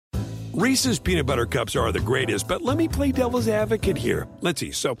Reese's peanut butter cups are the greatest, but let me play devil's advocate here. Let's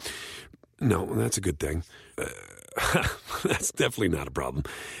see. So, no, that's a good thing. That's definitely not a problem.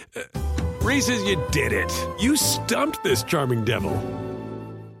 Reese's, you did it. You stumped this charming devil.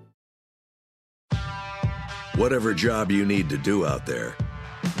 Whatever job you need to do out there,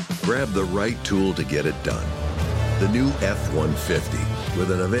 grab the right tool to get it done. The new F-150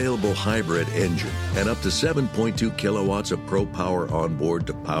 with an available hybrid engine and up to 7.2 kilowatts of Pro Power on board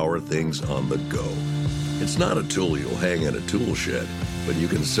to power things on the go. It's not a tool you'll hang in a tool shed, but you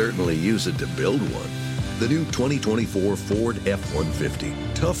can certainly use it to build one. The new 2024 Ford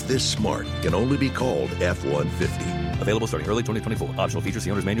F-150. Tough this smart can only be called F-150. Available starting early 2024. Optional features,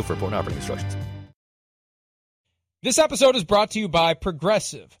 the owner's manual for important operating instructions. This episode is brought to you by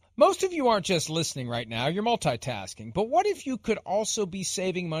Progressive. Most of you aren't just listening right now, you're multitasking. But what if you could also be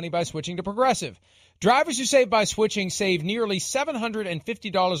saving money by switching to Progressive? Drivers who save by switching save nearly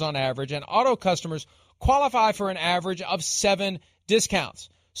 $750 on average, and auto customers qualify for an average of 7 discounts.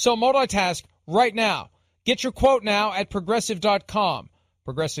 So multitask right now. Get your quote now at Progressive.com.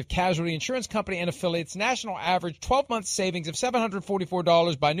 Progressive Casualty Insurance Company and affiliates national average 12-month savings of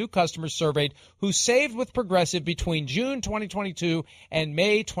 $744 by new customers surveyed who saved with Progressive between June 2022 and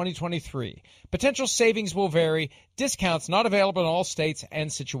May 2023. Potential savings will vary. Discounts not available in all states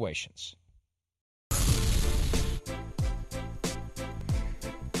and situations.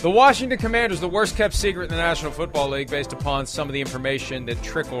 The Washington Commanders, the worst-kept secret in the National Football League based upon some of the information that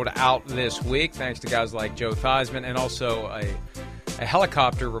trickled out this week, thanks to guys like Joe Theismann and also a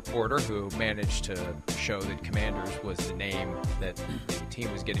helicopter reporter who managed to show that Commanders was the name that the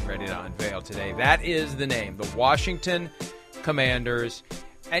team was getting ready to unveil today. That is the name, the Washington Commanders.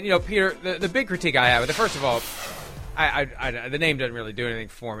 And, you know, Peter, the big critique I have, first of all, the name doesn't really do anything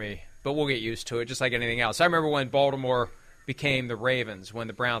for me, but we'll get used to it, just like anything else. I remember when Baltimore became the Ravens, when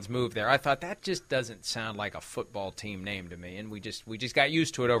the Browns moved there. I thought that just doesn't sound like a football team name to me, and we just got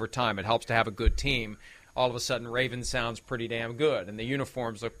used to it over time. It helps to have a good team. All of a sudden, Ravens sounds pretty damn good, and the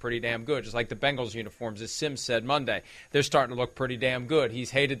uniforms look pretty damn good, just like the Bengals uniforms, as Sims said Monday. They're starting to look pretty damn good.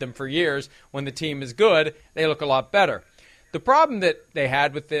 He's hated them for years. When the team is good, they look a lot better. The problem that they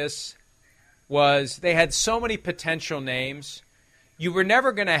had with this was they had so many potential names. You were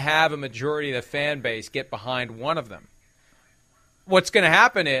never going to have a majority of the fan base get behind one of them. What's going to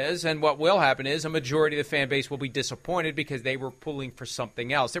happen is, and what will happen is, a majority of the fan base will be disappointed because they were pulling for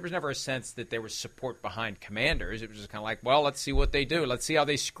something else. There was never a sense that there was support behind Commanders. It was just kind of like, well, let's see what they do. Let's see how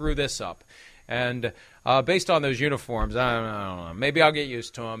they screw this up. And based on those uniforms, I don't know. Maybe I'll get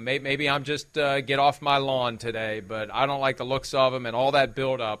used to them. Maybe I'm just get off my lawn today, but I don't like the looks of them and all that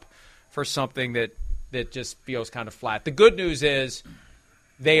build-up for something that just feels kind of flat. The good news is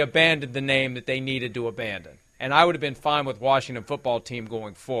they abandoned the name that they needed to abandon. And I would have been fine with Washington football team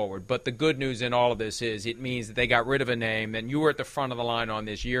going forward. But the good news in all of this is it means that they got rid of a name. And you were at the front of the line on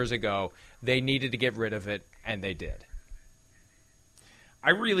this years ago. They needed to get rid of it, and they did.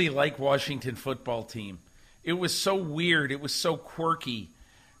 I really like Washington football team. It was so weird. It was so quirky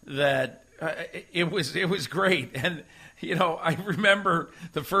that it was great. And, you know, I remember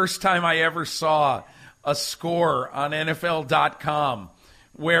the first time I ever saw a score on NFL.com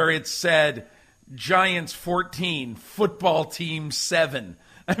where it said – Giants 14, football team 7.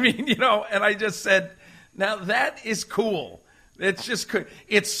 I mean, you know, and I just said, now that is cool. It's just cool.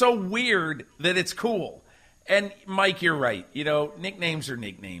 It's so weird that it's cool. And, Mike, you're right. You know, nicknames are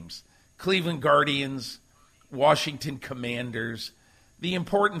nicknames. Cleveland Guardians, Washington Commanders. The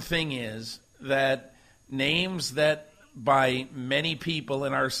important thing is that names that by many people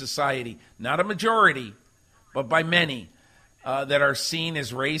in our society, not a majority, but by many, that are seen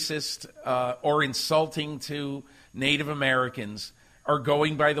as racist or insulting to Native Americans are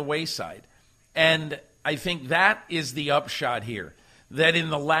going by the wayside. And I think that is the upshot here, that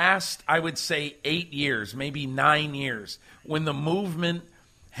in the last, I would say, 8 years, maybe 9 years, when the movement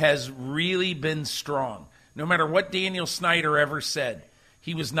has really been strong, no matter what Daniel Snyder ever said,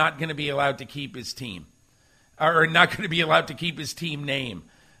 he was not going to be allowed to keep his team, or not going to be allowed to keep his team name.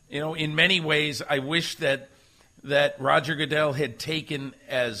 You know, in many ways, I wish that Roger Goodell had taken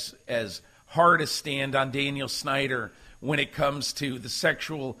as hard a stand on Daniel Snyder when it comes to the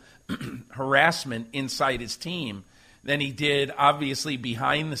sexual harassment inside his team than he did, obviously,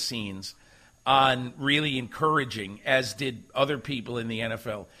 behind the scenes on really encouraging, as did other people in the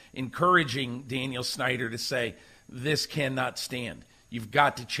NFL, encouraging Daniel Snyder to say, this cannot stand. You've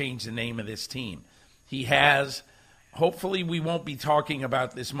got to change the name of this team. He has. Hopefully we won't be talking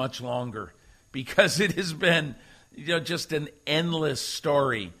about this much longer because it has been just an endless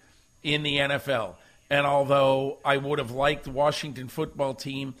story in the NFL. And although I would have liked the Washington football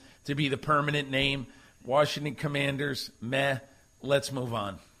team to be the permanent name, Washington Commanders, meh, let's move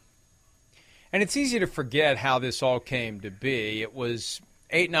on. And it's easy to forget how this all came to be. It was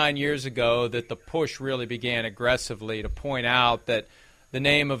 8-9 years ago that the push really began aggressively to point out that the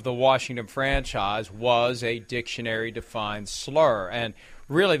name of the Washington franchise was a dictionary-defined slur. And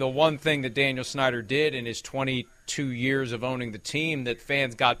really the one thing that Daniel Snyder did in his 22 years of owning the team that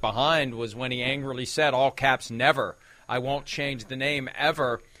fans got behind was when he angrily said, all caps, never. I won't change the name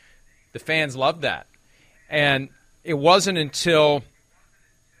ever. The fans loved that. And it wasn't until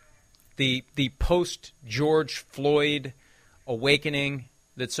the post-George Floyd awakening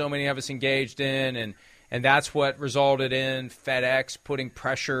that so many of us engaged in, and that's what resulted in FedEx putting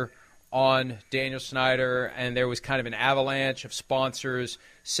pressure on Daniel Snyder, and there was kind of an avalanche of sponsors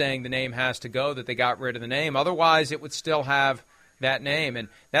saying the name has to go, that they got rid of the name. Otherwise, it would still have that name. And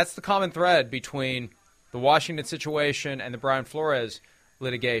that's the common thread between the Washington situation and the Brian Flores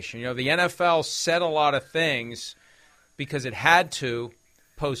litigation. You know, the NFL said a lot of things because it had to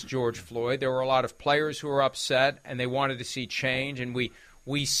post-George Floyd. There were a lot of players who were upset, and they wanted to see change, and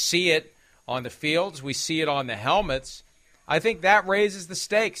we see it on the fields. We see it on the helmets. I think that raises the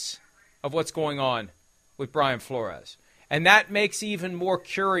stakes of what's going on with Brian Flores. And that makes even more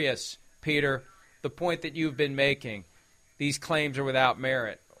curious, Peter, the point that you've been making. These claims are without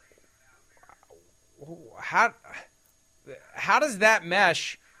merit. How does that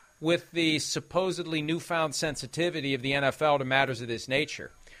mesh with the supposedly newfound sensitivity of the NFL to matters of this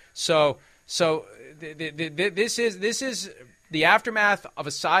nature? So this is the aftermath of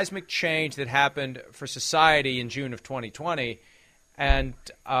a seismic change that happened for society in June of 2020, and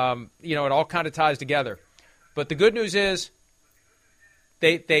it all kind of ties together. But the good news is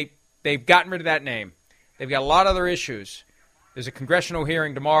they've gotten rid of that name. They've got a lot of other issues. There's a congressional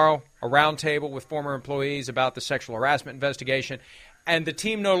hearing tomorrow, a roundtable with former employees about the sexual harassment investigation. And the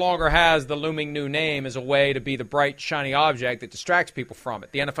team no longer has the looming new name as a way to be the bright, shiny object that distracts people from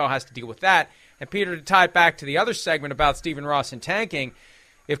it. The NFL has to deal with that. And, Peter, to tie it back to the other segment about Stephen Ross and tanking,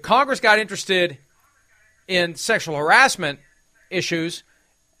 if Congress got interested in sexual harassment issues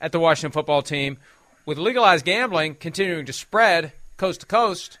at the Washington football team, with legalized gambling continuing to spread coast to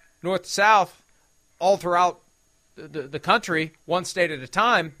coast, north to south, all throughout the country, one state at a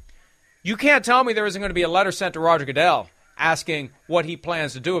time, you can't tell me there isn't going to be a letter sent to Roger Goodell asking what he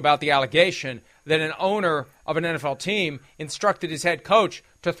plans to do about the allegation that an owner of an NFL team instructed his head coach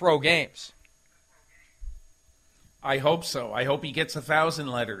to throw games. I hope so. I hope he gets 1,000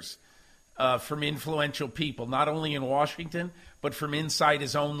 letters from influential people, not only in Washington, but from inside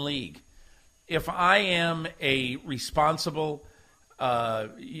his own league. If I am a responsible,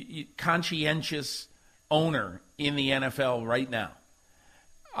 conscientious owner in the NFL right now,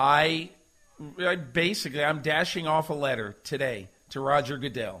 I'm dashing off a letter today to Roger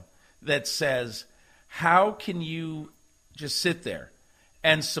Goodell that says, how can you just sit there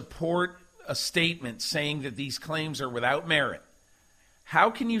and support a statement saying that these claims are without merit? How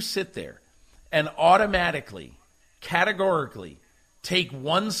can you sit there and automatically, categorically take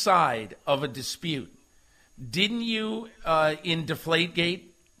one side of a dispute? Didn't you, in Deflategate,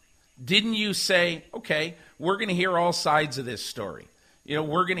 didn't you say, okay, we're going to hear all sides of this story? You know,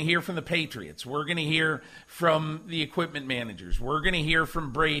 we're going to hear from the Patriots. We're going to hear from the equipment managers. We're going to hear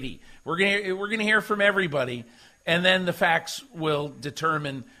from Brady. We're going to hear from everybody, and then the facts will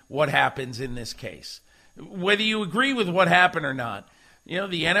determine what happens in this case. Whether you agree with what happened or not, you know,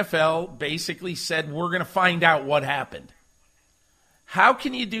 the NFL basically said we're going to find out what happened. How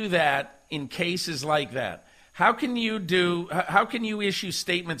can you do that in cases like that? How can you issue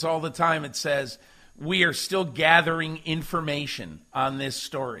statements all the time that says we are still gathering information on this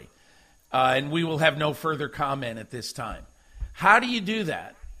story, and we will have no further comment at this time? How do you do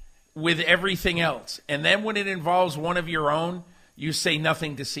that with everything else? And then when it involves one of your own, you say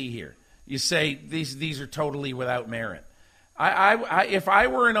nothing to see here. You say these are totally without merit. If I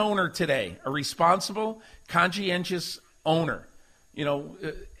were an owner today, a responsible, conscientious owner, you know,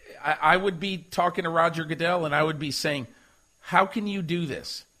 I would be talking to Roger Goodell and I would be saying, how can you do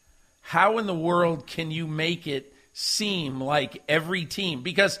this? How in the world can you make it seem like every team?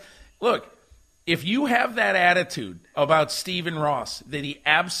 Because, look, if you have that attitude about Stephen Ross, that he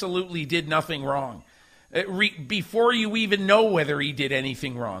absolutely did nothing wrong, before you even know whether he did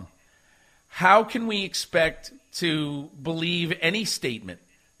anything wrong, how can we expect to believe any statement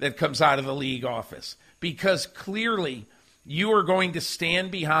that comes out of the league office? Because clearly you are going to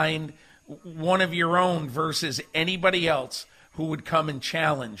stand behind one of your own versus anybody else who would come and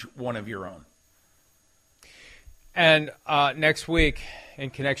challenge one of your own. And next week in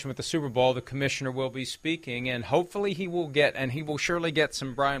connection with the Super Bowl, the commissioner will be speaking, and hopefully he will surely get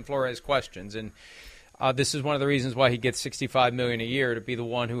some Brian Flores questions. And this is one of the reasons why he gets $65 million a year, to be the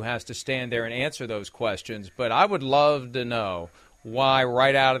one who has to stand there and answer those questions. But I would love to know why,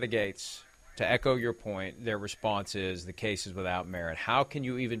 right out of the gates, to echo your point, their response is the case is without merit. How can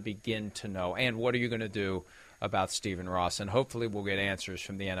you even begin to know? And what are you going to do about Stephen Ross? And hopefully we'll get answers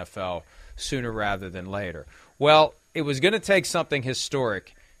from the NFL sooner rather than later. Well, it was going to take something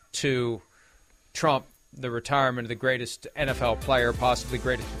historic to trump the retirement of the greatest NFL player, possibly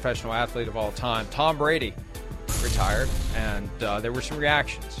greatest professional athlete of all time. Tom Brady retired, and there were some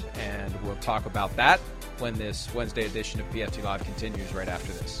reactions. And we'll talk about that when this Wednesday edition of PFT Live continues right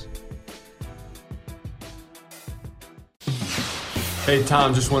after this. Hey,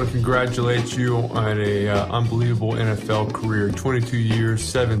 Tom, just want to congratulate you on a unbelievable NFL career. 22 years,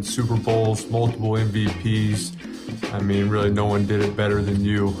 7 Super Bowls, multiple MVPs. I mean, really, no one did it better than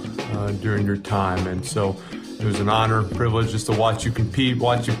you during your time. And so it was an honor, privilege just to watch you compete,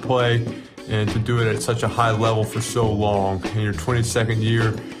 watch you play, and to do it at such a high level for so long. In your 22nd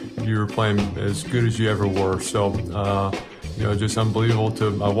year, you were playing as good as you ever were. So, just unbelievable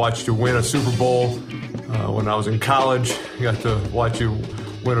to I watched you win a Super Bowl when I was in college. I got to watch you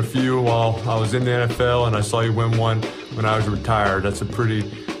win a few while I was in the NFL, and I saw you win one when I was retired. That's a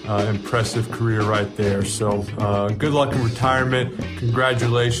pretty impressive career right there. So good luck in retirement.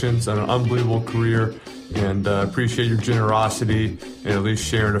 Congratulations on an unbelievable career, and appreciate your generosity and at least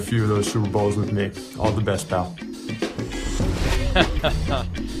sharing a few of those Super Bowls with me. All the best, pal.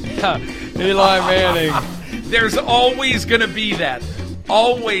 Eli Manning. There's always going to be that.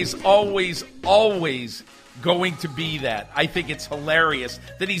 Always, always, always going to be that. I think it's hilarious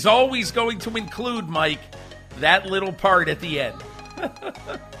that he's always going to include, Mike, that little part at the end.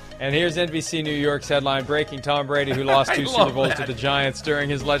 And here's NBC New York's headline: breaking Tom Brady, who lost 2 Super Bowls to the Giants during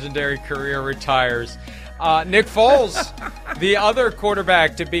his legendary career, retires. Nick Foles, the other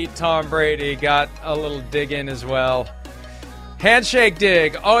quarterback to beat Tom Brady, got a little dig in as well. Handshake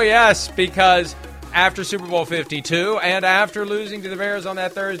dig. Oh, yes, because after Super Bowl 52 and after losing to the Bears on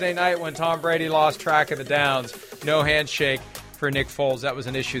that Thursday night when Tom Brady lost track of the downs, no handshake for Nick Foles. That was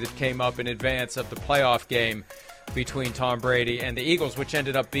an issue that came up in advance of the playoff game between Tom Brady and the Eagles, which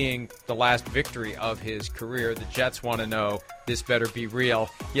ended up being the last victory of his career. The Jets want to know, this better be real.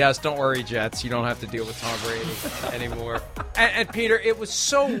 Yes, don't worry, Jets. You don't have to deal with Tom Brady anymore. And Peter, it was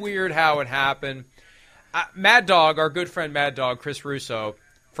so weird how it happened. Mad Dog, our good friend Mad Dog, Chris Russo,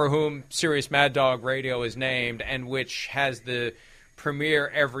 for whom Sirius Mad Dog Radio is named, and which has the premiere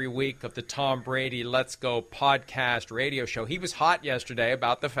every week of the Tom Brady Let's Go podcast radio show. He was hot yesterday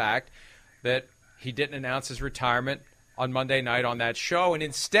about the fact that he didn't announce his retirement on Monday night on that show, and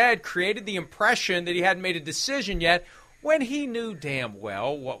instead created the impression that he hadn't made a decision yet, when he knew damn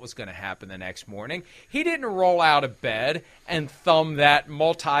well what was going to happen the next morning. He didn't roll out of bed and thumb that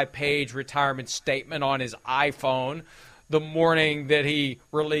multi-page retirement statement on his iPhone the morning that he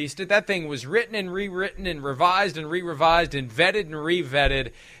released it. That thing was written and rewritten and revised and re-revised and vetted and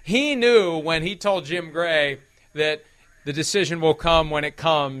re-vetted. He knew when he told Jim Gray that the decision will come when it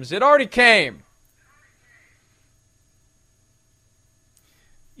comes. It already came.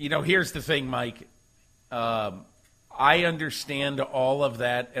 You know, here's the thing, Mike. I understand all of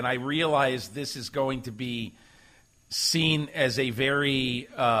that, and I realize this is going to be seen as a very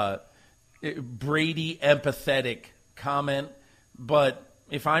Brady empathetic comment. But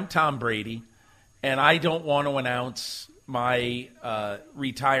if I'm Tom Brady and I don't want to announce my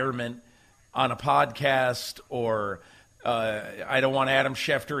retirement on a podcast, or I don't want Adam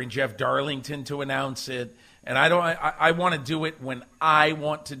Schefter and Jeff Darlington to announce it, and I want to do it when I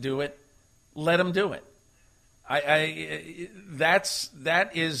want to do it, let them do it. That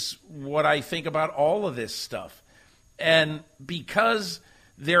is what I think about all of this stuff. And because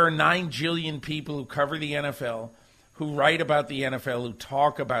there are 9 jillion people who cover the NFL, who write about the NFL, who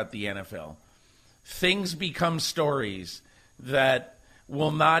talk about the NFL, things become stories that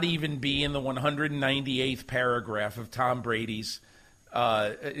will not even be in the 198th paragraph of Tom Brady's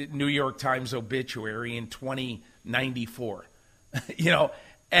New York Times obituary in 2094.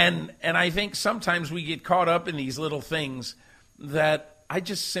 And I think sometimes we get caught up in these little things that I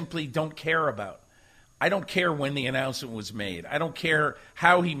just simply don't care about. I don't care when the announcement was made. I don't care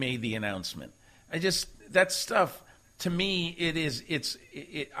how he made the announcement. That stuff, to me,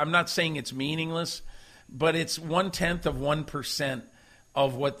 I'm not saying it's meaningless, but it's 0.1%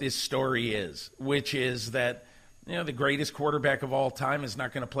 of what this story is, which is that, the greatest quarterback of all time is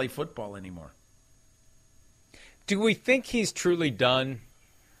not going to play football anymore. Do we think he's truly done?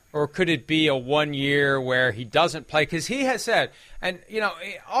 Or could it be a 1 year where he doesn't play? Because he has said, and,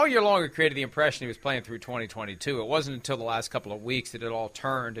 all year long it created the impression he was playing through 2022. It wasn't until the last couple of weeks that it all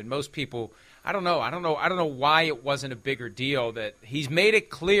turned. And most people, I don't know why it wasn't a bigger deal that he's made it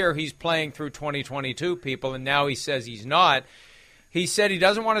clear he's playing through 2022, people, and now he says he's not. He said he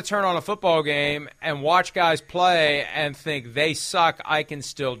doesn't want to turn on a football game and watch guys play and think they suck, I can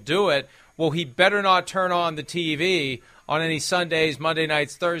still do it. Well, he better not turn on the TV on any Sundays, Monday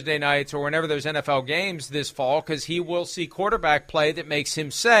nights, Thursday nights, or whenever there's NFL games this fall, because he will see quarterback play that makes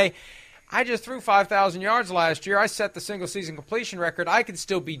him say, I just threw 5,000 yards last year. I set the single-season completion record. I could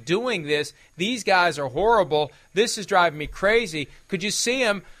still be doing this. These guys are horrible. This is driving me crazy. Could you see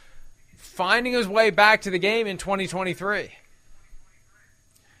him finding his way back to the game in 2023?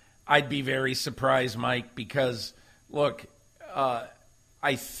 I'd be very surprised, Mike, because, look,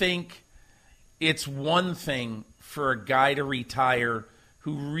 I think it's one thing for a guy to retire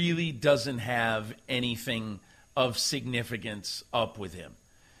who really doesn't have anything of significance up with him.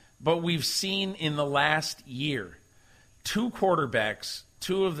 But we've seen in the last year, two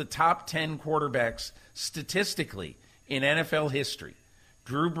of the top 10 quarterbacks statistically in NFL history,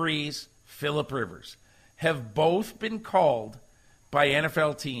 Drew Brees, Phillip Rivers, have both been called by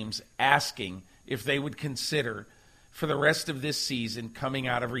NFL teams asking if they would consider for the rest of this season coming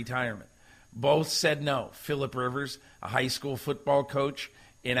out of retirement. Both said no. Phillip Rivers, a high school football coach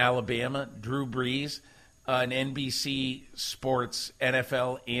in Alabama. Drew Brees, an NBC Sports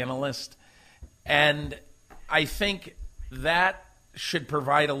NFL analyst. And I think that should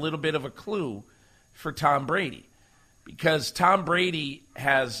provide a little bit of a clue for Tom Brady, because Tom Brady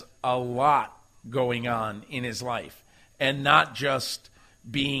has a lot going on in his life, and not just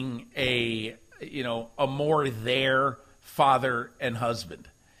being a more there father and husband.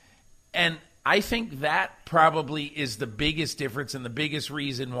 And I think that probably is the biggest difference and the biggest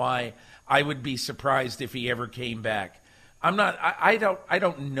reason why I would be surprised if he ever came back. I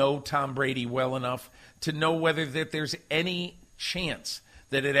don't know Tom Brady well enough to know whether that there's any chance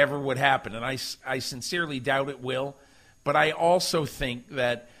that it ever would happen. And I sincerely doubt it will. But I also think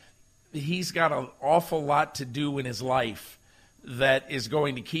that he's got an awful lot to do in his life that is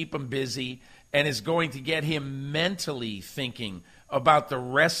going to keep him busy and is going to get him mentally thinking about the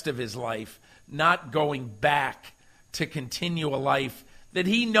rest of his life, not going back to continue a life that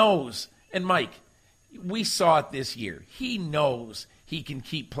he knows. And Mike, we saw it this year. He knows he can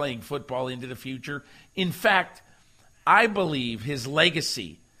keep playing football into the future. In fact, I believe his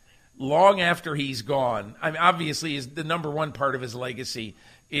legacy, long after he's gone, obviously the number one part of his legacy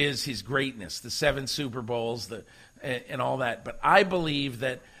is his greatness, the 7 Super Bowls, and all that. But I believe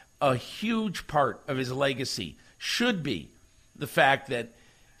that a huge part of his legacy should be the fact that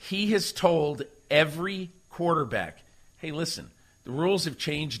he has told every quarterback, hey, listen, the rules have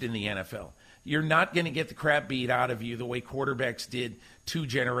changed in the NFL. You're not going to get the crap beat out of you the way quarterbacks did 2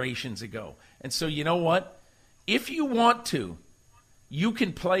 generations ago. And so you know what? If you want to, you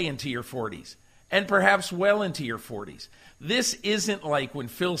can play into your 40s, and perhaps well into your 40s. This isn't like when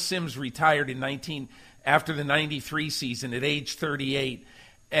Phil Simms retired after the 93 season at age 38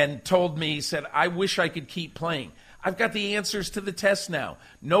 and told me, he said, I wish I could keep playing. I've got the answers to the test now.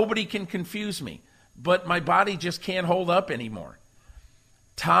 Nobody can confuse me, but my body just can't hold up anymore.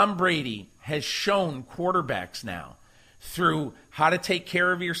 Tom Brady has shown quarterbacks now through how to take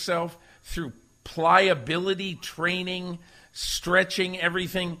care of yourself, through pliability training, stretching,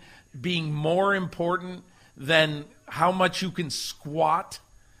 everything being more important than how much you can squat.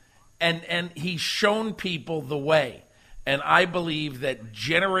 And he's shown people the way. And I believe that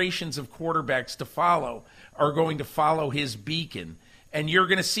generations of quarterbacks to follow are going to follow his beacon. And you're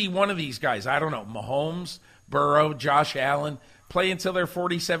going to see one of these guys, I don't know, Mahomes, Burrow, Josh Allen, play until they're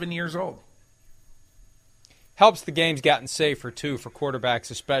 47 years old. Helps the game's gotten safer, too, for quarterbacks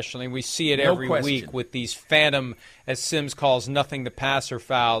especially. We see it every week with these phantom, as Sims calls, nothing the passer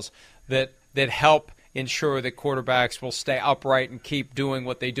fouls that help ensure that quarterbacks will stay upright and keep doing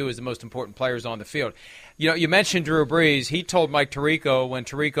what they do as the most important players on the field. You mentioned Drew Brees. He told Mike Tirico when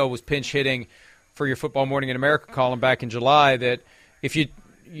Tirico was pinch hitting for your Football Morning in America column back in July that if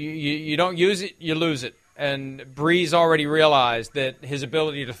you don't use it, you lose it. And Brees already realized that his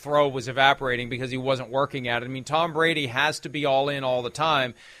ability to throw was evaporating because he wasn't working at it. I mean, Tom Brady has to be all in all the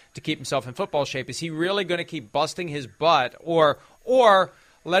time to keep himself in football shape. Is he really going to keep busting his butt or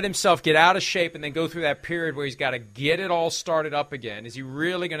let himself get out of shape and then go through that period where he's got to get it all started up again? Is he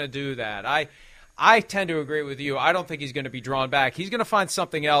really going to do that? I tend to agree with you. I don't think he's going to be drawn back. He's going to find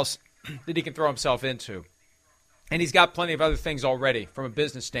something else that he can throw himself into. And he's got plenty of other things already from a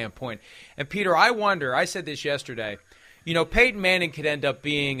business standpoint. And, Peter, I wonder, I said this yesterday, Peyton Manning could end up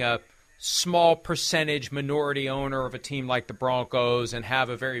being a small percentage minority owner of a team like the Broncos and have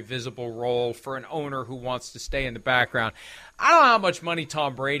a very visible role for an owner who wants to stay in the background. I don't know how much money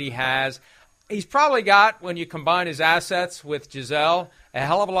Tom Brady has. He's probably got, when you combine his assets with Giselle, a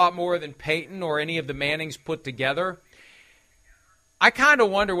hell of a lot more than Peyton or any of the Mannings put together. I kind of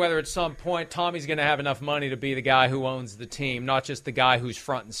wonder whether at some point Tommy's going to have enough money to be the guy who owns the team, not just the guy who's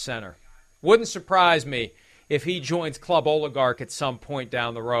front and center. Wouldn't surprise me if he joins Club Oligarch at some point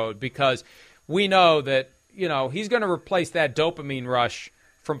down the road, because we know that, he's going to replace that dopamine rush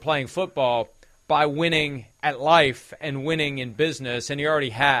from playing football by winning at life and winning in business, and he already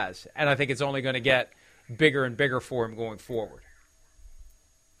has. And I think it's only going to get bigger and bigger for him going forward.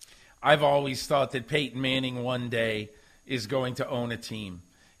 I've always thought that Peyton Manning one day is going to own a team.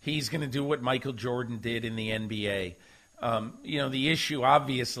 He's going to do what Michael Jordan did in the NBA. The issue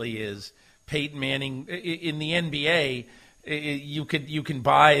obviously is Peyton Manning in the NBA. You can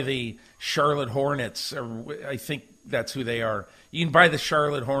buy the Charlotte Hornets, or I think that's who they are. You can buy the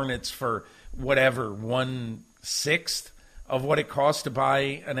Charlotte Hornets for whatever 1/6 of what it costs to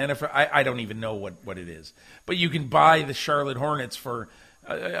buy an NFL. I don't even know what it is, but you can buy the Charlotte Hornets for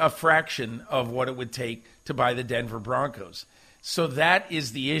a fraction of what it would take to buy the Denver Broncos. So that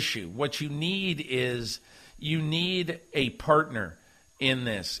is the issue. What you need is a partner in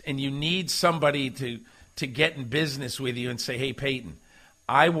this, and you need somebody to get in business with you and say, hey, Peyton,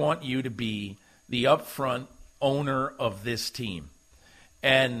 I want you to be the upfront owner of this team.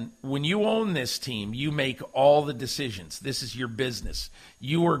 And when you own this team, you make all the decisions. This is your business.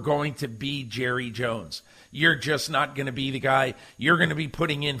 You are going to be Jerry Jones. You're just not going to be the guy. You're going to be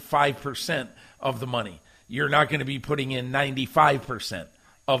putting in 5% of the money. You're not going to be putting in 95%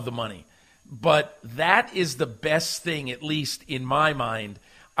 of the money. But that is the best thing, at least in my mind.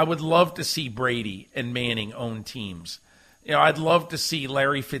 I would love to see Brady and Manning own teams. I'd love to see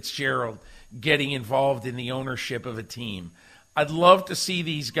Larry Fitzgerald getting involved in the ownership of a team. I'd love to see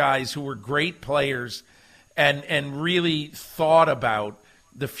these guys who were great players and really thought about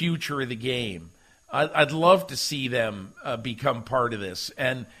the future of the game. I'd love to see them become part of this.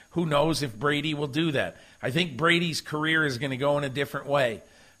 And who knows if Brady will do that. I think Brady's career is going to go in a different way.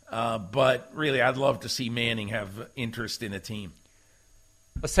 But really, I'd love to see Manning have interest in a team.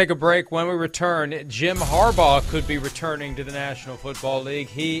 Let's take a break. When we return, Jim Harbaugh could be returning to the National Football League.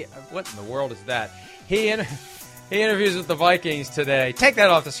 What in the world is that? He interviews with the Vikings today. Take that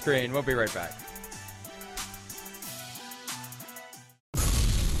off the screen. We'll be right back.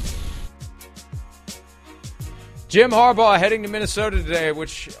 Jim Harbaugh heading to Minnesota today,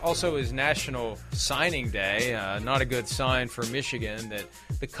 which also is National Signing Day. Not a good sign for Michigan that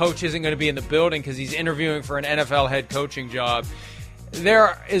the coach isn't going to be in the building because he's interviewing for an NFL head coaching job.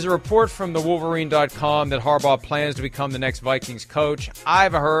 There is a report from thewolverine.com that Harbaugh plans to become the next Vikings coach.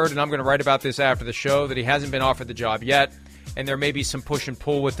 I've heard, and I'm going to write about this after the show, that he hasn't been offered the job yet, and there may be some push and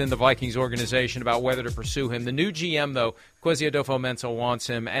pull within the Vikings organization about whether to pursue him. The new GM, though, Kwesi Adolfo-Mensa, wants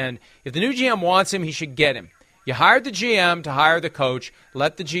him, and if the new GM wants him, he should get him. You hired the GM to hire the coach.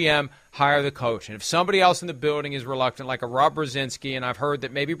 Let the GM hire the coach. And if somebody else in the building is reluctant, like a Rob Brzezinski, and I've heard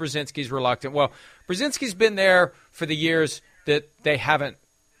that maybe Brzezinski's reluctant, well, Brzezinski's been there for the years that they haven't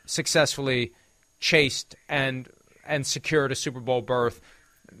successfully chased and secured a Super Bowl berth.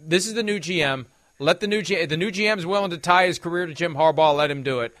 This is the new GM. Let the new GM is willing to tie his career to Jim Harbaugh. Let him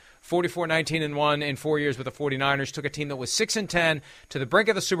do it. 44-19-1 in 4 years with the 49ers. Took a team that was 6-10 to the brink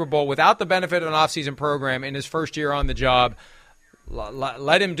of the Super Bowl without the benefit of an offseason program in his first year on the job.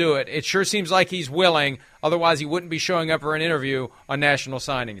 Let him do it. It sure seems like he's willing. Otherwise, he wouldn't be showing up for an interview on National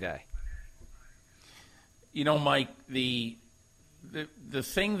Signing Day. Mike, the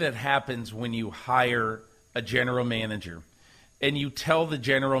thing that happens when you hire a general manager and you tell the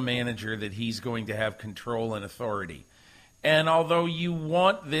general manager that he's going to have control and authority, and although you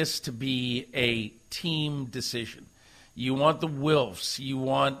want this to be a team decision, you want the Wilfs, you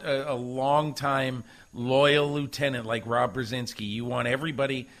want a long-time loyal lieutenant like Rob Brzezinski, you want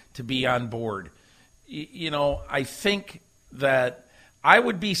everybody to be on board. I think that I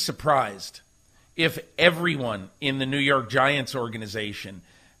would be surprised if everyone in the New York Giants organization,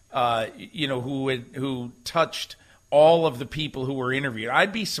 who touched all of the people who were interviewed,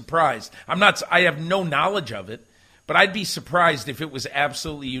 I'd be surprised. I have no knowledge of it, but I'd be surprised if it was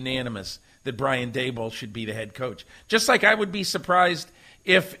absolutely unanimous that Brian Daboll should be the head coach. Just like I would be surprised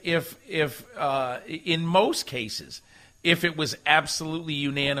if in most cases, if it was absolutely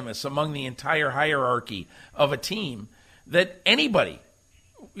unanimous among the entire hierarchy of a team that anybody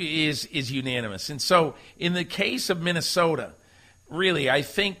is unanimous. And so in the case of Minnesota, really, I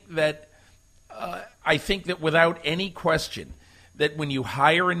think that I think that without any question, that when you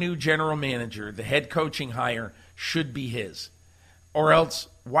hire a new general manager, the head coaching hire should be his. Or else,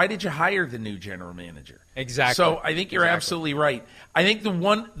 why did you hire the new general manager? Exactly. So I think you're absolutely right. I think the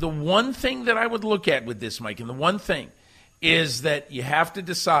one thing that I would look at with this, Mike, and the one thing is that you have to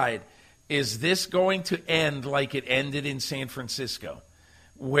decide, is this going to end like it ended in San Francisco,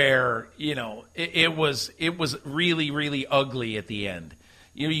 where, it was really, really ugly at the end.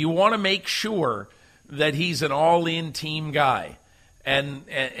 You want to make sure that he's an all-in team guy. And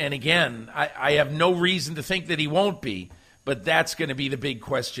again, I have no reason to think that he won't be, but that's going to be the big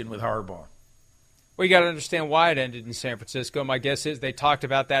question with Harbaugh. Well, you got to understand why it ended in San Francisco. My guess is they talked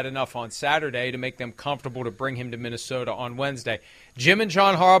about that enough on Saturday to make them comfortable to bring him to Minnesota on Wednesday. Jim and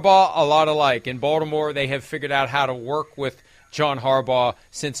John Harbaugh, a lot alike. In Baltimore, they have figured out how to work with John Harbaugh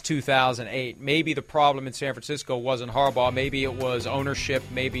since 2008. Maybe the problem in San Francisco wasn't Harbaugh. Maybe it was ownership.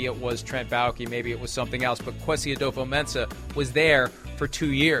 Maybe it was Trent Baalke. Maybe it was something else. But Kwesi Adofo-Mensah was there for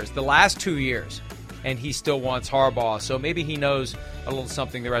 2 years, the last 2 years, and he still wants Harbaugh. So maybe he knows a little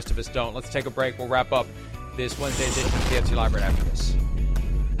something the rest of us don't. Let's take a break. We'll wrap up this Wednesday edition of PFT Live right after this.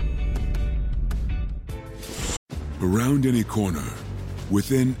 Around any corner,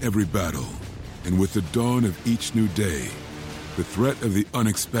 within every battle, and with the dawn of each new day, the threat of the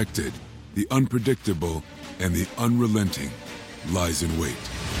unexpected, the unpredictable, and the unrelenting lies in wait.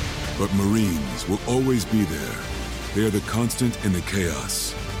 But Marines will always be there. They are the constant in the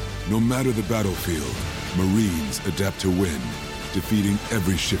chaos. No matter the battlefield, Marines adapt to win, defeating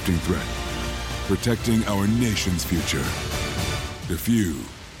every shifting threat, protecting our nation's future. The few,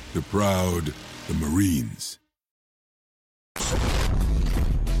 the proud, the Marines.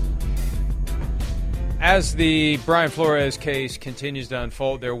 As the Brian Flores case continues to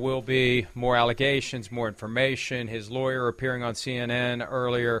unfold, there will be more allegations, more information. His lawyer appearing on CNN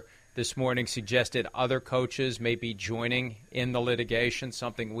earlier this morning suggested other coaches may be joining in the litigation,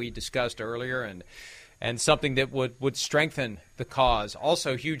 something we discussed earlier, and something that would strengthen the cause.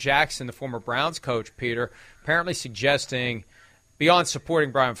 Also, Hugh Jackson, the former Browns coach, Peter, apparently suggesting, beyond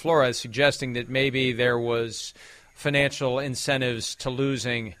supporting Brian Flores, suggesting that maybe there was financial incentives to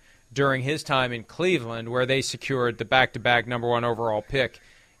losing during his time in Cleveland, where they secured the back-to-back number one overall pick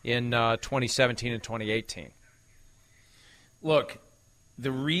in 2017 and 2018. Look,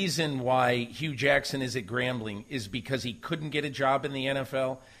 the reason why Hugh Jackson is at Grambling is because he couldn't get a job in the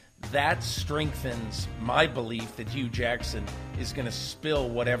NFL. That strengthens my belief that Hugh Jackson is going to spill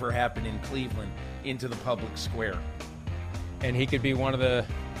whatever happened in Cleveland into the public square. And he could be one of the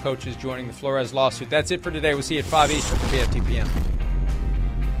coaches joining the Flores lawsuit. That's it for today. We'll see you at 5 Eastern for PFTPM.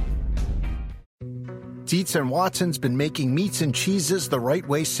 Dietz & Watson's been making meats and cheeses the right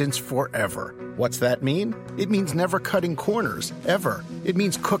way since forever. What's that mean? It means never cutting corners, ever. It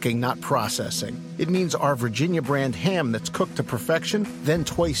means cooking, not processing. It means our Virginia brand ham that's cooked to perfection, then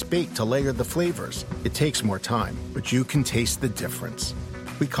twice baked to layer the flavors. It takes more time, but you can taste the difference.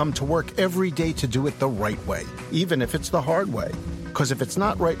 We come to work every day to do it the right way, even if it's the hard way. Because if it's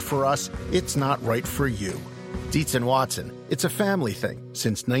not right for us, it's not right for you. Dietz & Watson, it's a family thing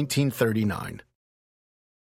since 1939.